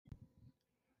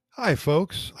Hi,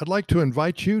 folks. I'd like to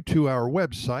invite you to our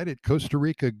website at Costa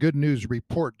Rica Good News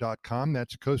Report.com.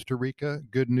 That's Costa Rica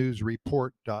Good News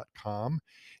Report.com.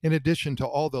 In addition to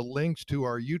all the links to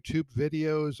our YouTube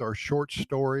videos, our short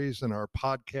stories, and our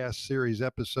podcast series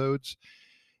episodes,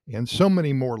 and so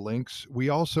many more links, we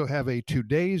also have a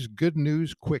Today's Good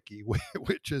News Quickie,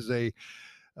 which is a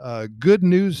good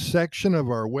news section of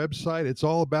our website. It's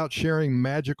all about sharing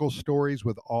magical stories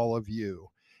with all of you.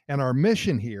 And our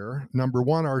mission here, number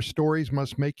one, our stories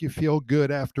must make you feel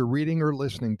good after reading or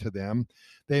listening to them.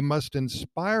 They must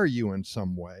inspire you in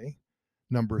some way.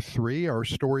 Number three, our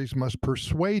stories must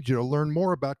persuade you to learn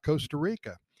more about Costa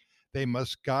Rica. They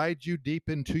must guide you deep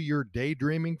into your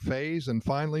daydreaming phase. And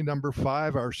finally, number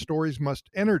five, our stories must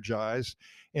energize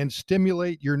and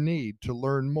stimulate your need to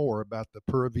learn more about the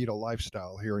Pura Vida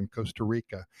lifestyle here in Costa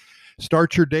Rica.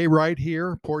 Start your day right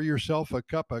here. Pour yourself a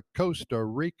cup of Costa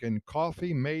Rican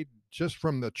coffee made just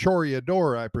from the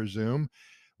Chorreador, I presume.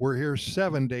 We're here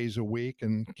 7 days a week,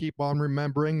 and keep on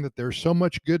remembering that there's so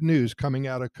much good news coming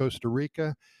out of Costa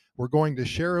Rica. We're going to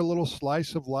share a little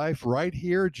slice of life right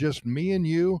here, just me and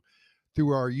you,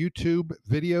 through our YouTube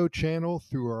video channel,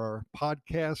 through our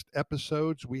podcast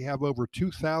episodes. We have over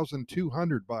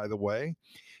 2,200, by the way,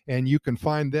 and you can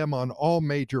find them on all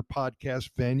major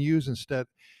podcast venues,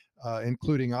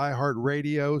 including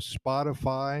iHeartRadio,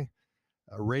 Spotify,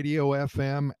 Radio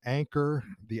FM, Anchor,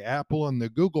 the Apple and the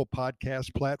Google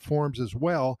podcast platforms as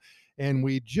well. And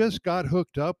we just got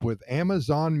hooked up with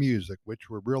Amazon Music, which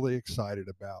we're really excited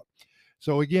about.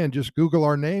 So again, just Google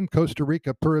our name, Costa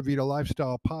Rica Pura Vida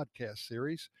Lifestyle Podcast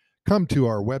Series. Come to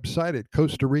our website at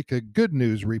Costa Rica Good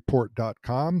News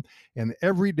Report.com. And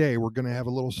every day we're going to have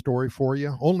a little story for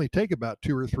you. Only take about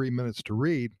 2 or 3 minutes to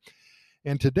read.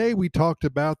 And today we talked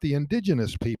about the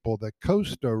indigenous people, the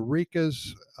Costa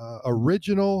Rica's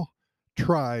original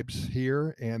tribes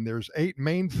here. And there's 8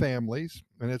 main families.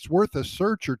 And it's worth a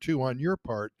search or two on your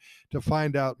part to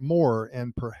find out more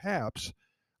and perhaps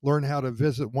learn how to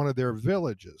visit one of their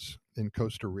villages in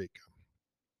Costa Rica.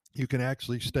 You can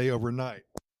actually stay overnight.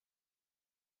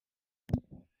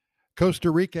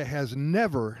 Costa Rica has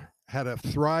never had a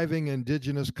thriving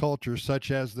indigenous culture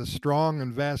such as the strong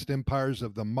and vast empires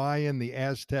of the Mayan, the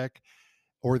Aztec,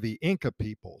 or the Inca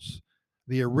peoples.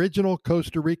 The original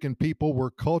Costa Rican people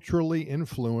were culturally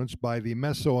influenced by the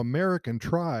Mesoamerican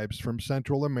tribes from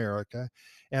Central America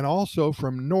and also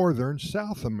from northern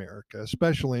South America,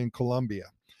 especially in Colombia.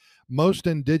 Most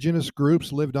indigenous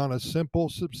groups lived on a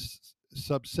simple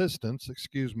subsistence,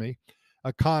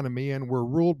 economy and were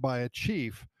ruled by a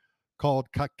chief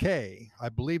called Cacique. I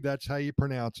believe that's how you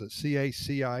pronounce it,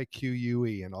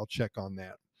 Cacique, and I'll check on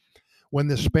that. When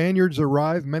the Spaniards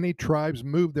arrived, many tribes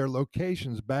moved their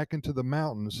locations back into the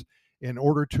mountains in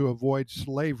order to avoid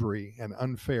slavery and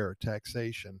unfair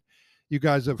taxation. You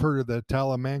guys have heard of the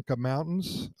Talamanca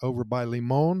Mountains over by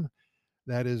Limon?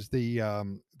 That is the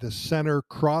center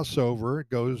crossover. It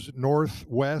goes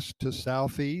northwest to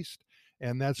southeast,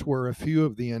 and that's where a few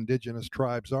of the indigenous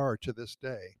tribes are to this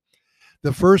day.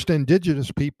 The first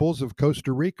indigenous peoples of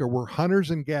Costa Rica were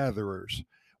hunters and gatherers.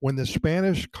 When the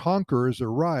Spanish conquerors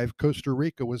arrived, Costa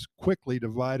Rica was quickly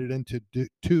divided into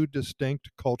two distinct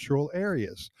cultural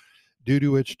areas due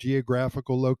to its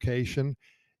geographical location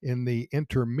in the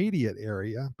intermediate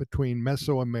area between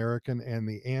Mesoamerican and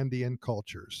the Andean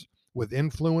cultures, with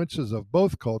influences of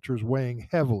both cultures weighing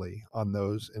heavily on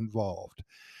those involved.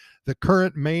 The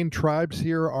current main tribes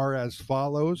here are as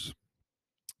follows.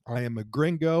 I am a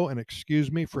gringo, and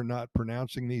excuse me for not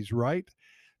pronouncing these right.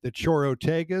 The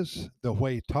Chorotegas, the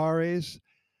Huetares,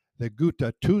 the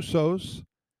Gutatusos,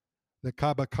 the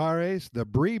Cabacares, the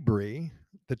Bribri,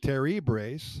 the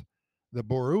Teribres, the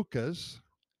Borucas,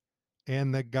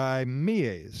 and the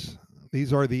Gaimies.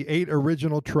 These are the 8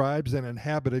 original tribes that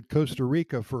inhabited Costa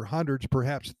Rica for hundreds,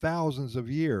 perhaps thousands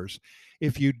of years.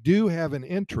 If you do have an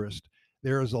interest,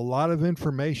 there is a lot of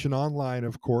information online,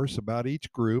 of course, about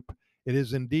each group. It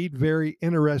is indeed very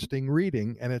interesting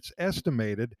reading, and it's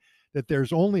estimated that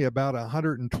there's only about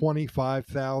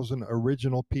 125,000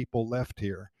 original people left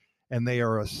here, and they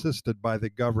are assisted by the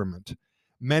government.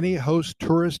 Many host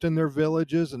tourists in their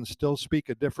villages and still speak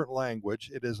a different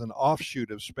language. It is an offshoot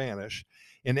of Spanish.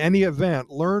 In any event,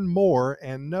 learn more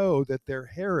and know that their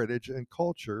heritage and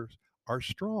culture are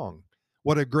strong.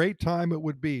 What a great time it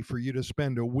would be for you to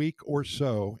spend a week or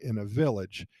so in a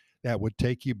village that would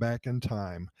take you back in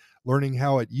time, learning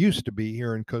how it used to be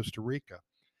here in Costa Rica.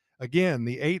 Again,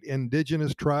 the 8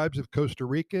 indigenous tribes of Costa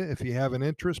Rica. If you have an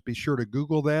interest, be sure to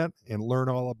Google that and learn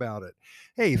all about it.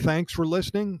 Hey, thanks for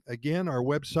listening. Again, our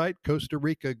website, Costa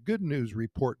Rica Good News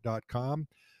Report.com.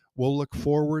 We'll look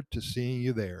forward to seeing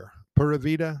you there. Pura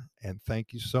Vida, and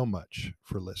thank you so much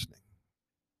for listening.